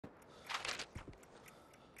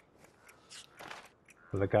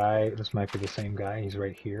So the guy, this might be the same guy. He's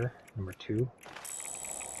right here, number 2.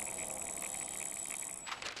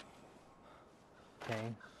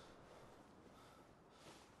 Okay.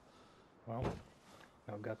 Well,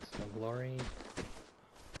 no guts, no glory.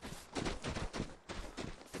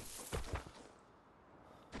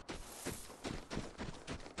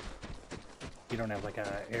 You don't have like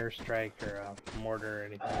a airstrike or a mortar or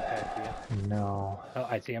anything like that, do you? No. Oh,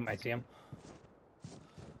 I see him, I see him.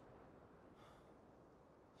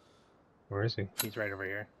 Where is he? He's right over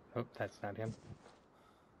here. Oh, that's not him.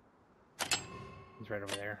 He's right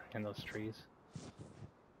over there in those trees.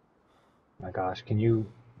 My gosh, can you...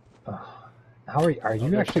 how are you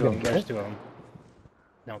There's actually two of going them, to get there's it? two of them.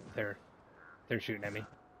 No, they're shooting at me.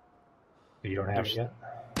 You don't have it yet?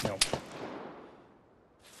 No.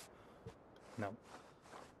 No.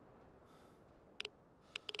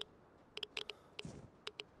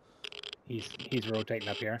 He's rotating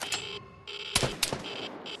up here.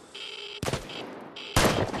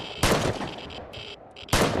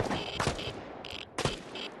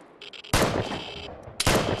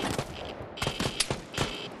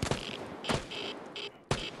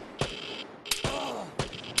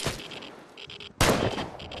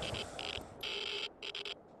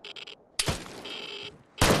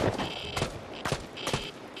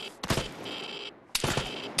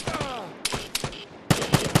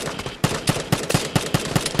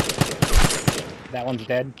 That one's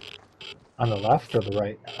dead. On the left or the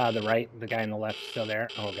right? The right, the guy on the left still there.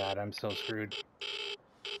 Oh god, I'm so screwed.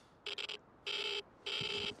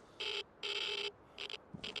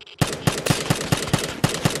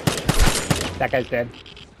 That guy's dead.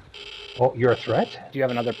 Oh, you're a threat? Do you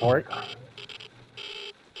have another port?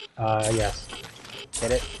 Yes.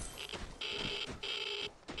 Hit it.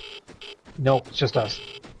 Nope, it's just us.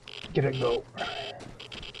 Get it, go.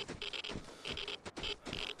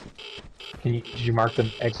 Did you mark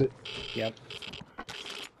the exit? Yep.